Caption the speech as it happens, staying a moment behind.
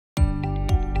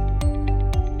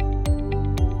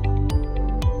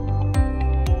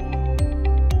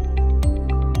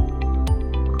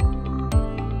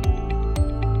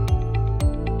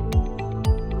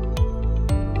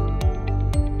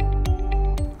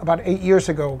About 8 years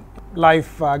ago,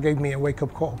 life gave me a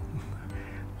wake-up call.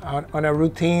 On a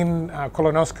routine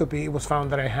colonoscopy, it was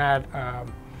found that I had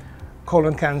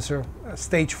colon cancer,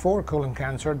 stage 4 colon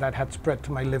cancer that had spread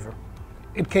to my liver.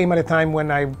 It came at a time when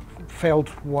I felt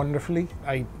wonderfully.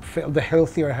 I felt the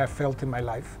healthier I have felt in my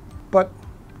life, but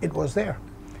it was there.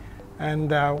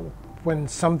 And when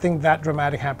something that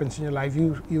dramatic happens in your life,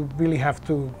 you really have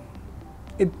to,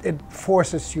 it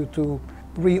forces you to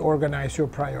reorganize your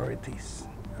priorities.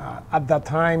 At that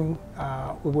time,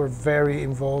 we were very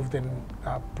involved in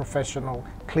professional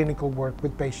clinical work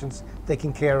with patients,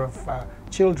 taking care of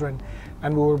children,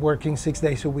 and we were working 6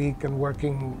 days a week and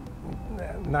working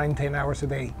 9-10 hours a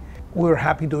day. We were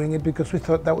happy doing it because we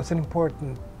thought that was an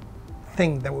important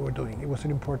thing that we were doing. It was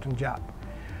an important job.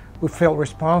 We felt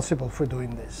responsible for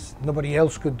doing this. Nobody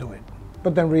else could do it.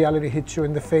 But then reality hits you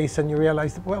in the face and you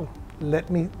realize, well, let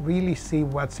me really see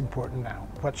what's important now.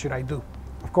 What should I do?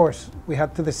 Of course, we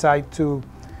had to decide to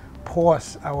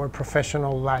pause our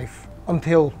professional life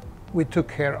until we took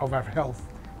care of our health.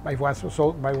 My wife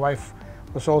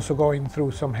was also going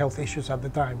through some health issues at the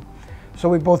time. So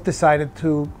we both decided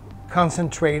to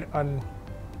concentrate on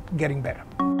getting better.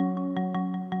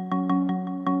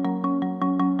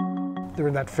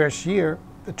 During that first year,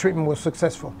 the treatment was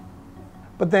successful.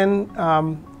 But then,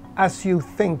 as you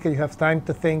think, you have time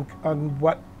to think on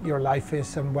what your life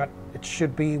is and what it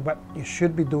should be, what you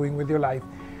should be doing with your life,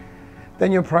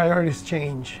 then your priorities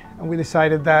change. And we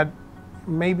decided that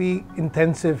maybe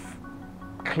intensive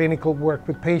clinical work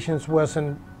with patients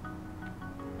wasn't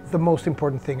the most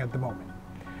important thing at the moment.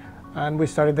 And we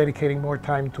started dedicating more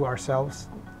time to ourselves,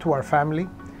 to our family,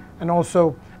 and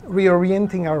also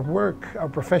reorienting our work, our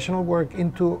professional work,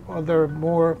 into other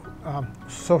more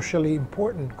socially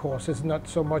important causes, not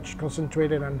so much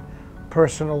concentrated on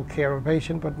personal care of a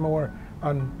patient, but more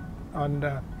on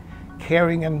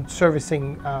caring and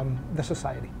servicing the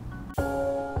society.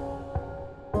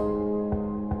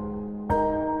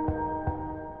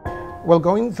 Well,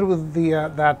 going through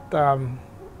that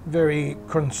very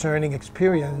concerning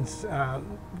experience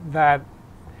that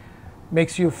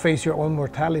makes you face your own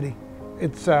mortality,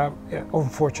 it's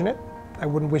unfortunate. I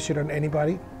wouldn't wish it on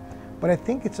anybody, but I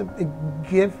think it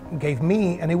gave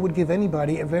me, and it would give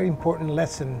anybody, a very important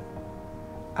lesson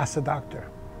as a doctor.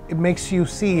 It makes you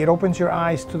see, it opens your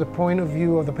eyes to the point of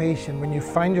view of the patient. When you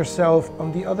find yourself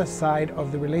on the other side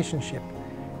of the relationship,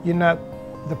 you're not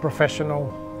the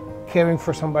professional caring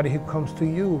for somebody who comes to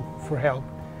you for help.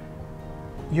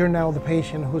 You're now the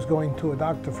patient who's going to a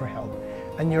doctor for help,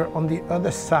 and you're on the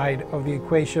other side of the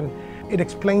equation. It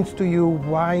explains to you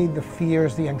why the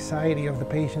fears, the anxiety of the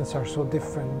patients are so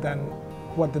different than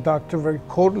what the doctor very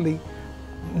coldly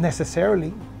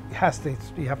necessarily has to.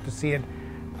 You have to see it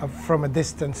from a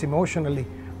distance emotionally,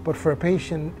 but for a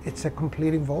patient, it's a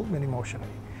complete involvement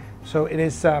emotionally. So it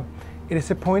is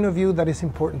a point of view that is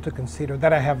important to consider,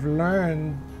 that I have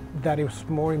learned that it was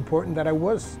more important than I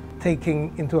was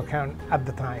taking into account at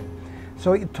the time.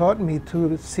 So it taught me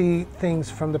to see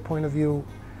things from the point of view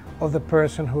of the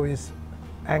person who is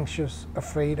anxious,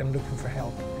 afraid, and looking for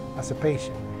help as a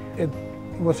patient. It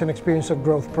was an experience of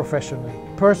growth professionally.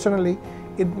 Personally,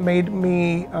 it made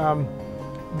me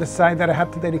decide that I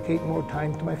had to dedicate more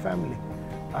time to my family.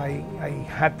 I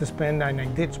had to spend, and I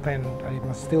did spend, I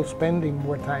was still spending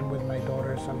more time with my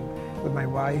daughters and with my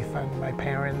wife and my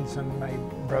parents and my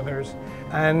brothers,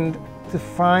 and to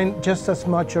find just as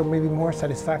much or maybe more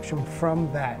satisfaction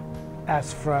from that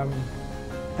as from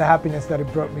the happiness that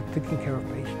it brought me taking care of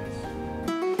patients.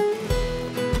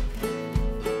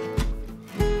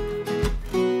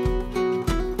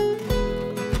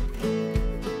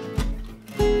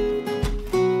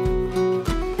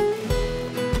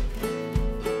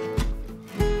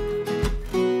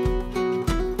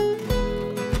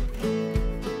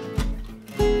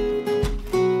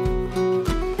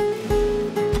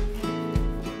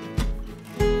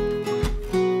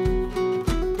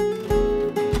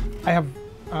 I have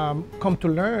come to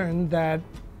learn that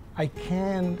I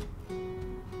can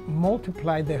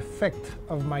multiply the effect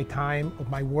of my time, of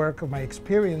my work, of my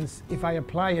experience if I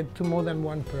apply it to more than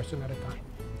one person at a time.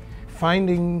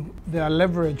 Finding the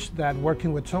leverage that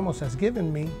working with Somos has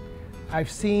given me,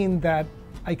 I've seen that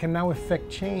I can now affect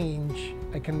change.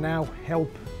 I can now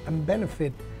help and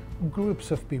benefit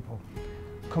groups of people,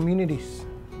 communities,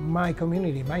 my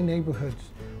community, my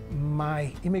neighborhoods,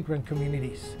 my immigrant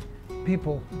communities,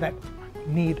 people that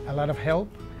need a lot of help,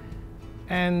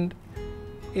 and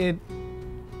it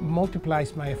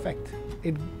multiplies my effect.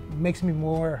 It makes me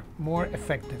more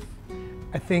effective.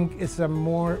 I think it's a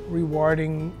more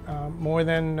rewarding, more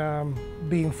than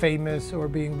being famous or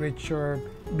being rich or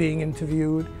being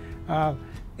interviewed.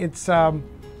 It's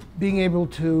being able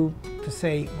to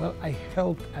say, well, I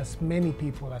helped as many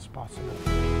people as possible.